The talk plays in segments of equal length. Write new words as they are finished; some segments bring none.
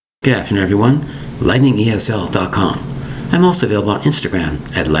Good afternoon, everyone. LightningESL.com. I'm also available on Instagram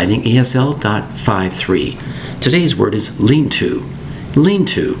at lightningesl.53. Today's word is lean-to.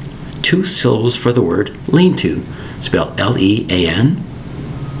 Lean-to. 2 syllables for the word lean-to, spelled L-E-A-N-T-O.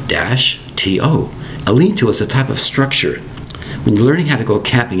 A lean-to is a type of structure. When you're learning how to go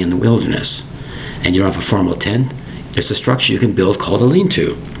camping in the wilderness and you don't have a formal tent, it's a structure you can build called a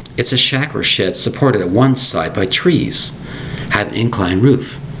lean-to. It's a shack or shed supported at one side by trees, have an inclined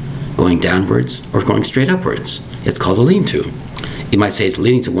roof, going downwards or going straight upwards. It's called a lean-to. You might say it's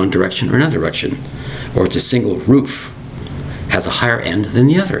leaning to one direction or another direction, or it's a single roof, has a higher end than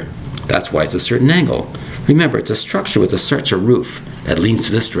the other. That's why it's a certain angle. Remember, it's a structure with such a roof that leans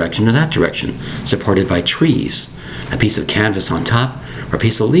to this direction or that direction, supported by trees, a piece of canvas on top, or a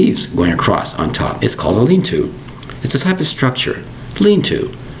piece of leaves going across on top. It's called a lean-to. It's a type of structure.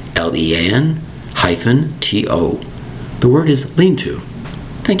 Lean-to. L-E-A-N-T-O. The word is lean-to.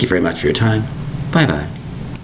 Thank you very much for your time. Bye-bye.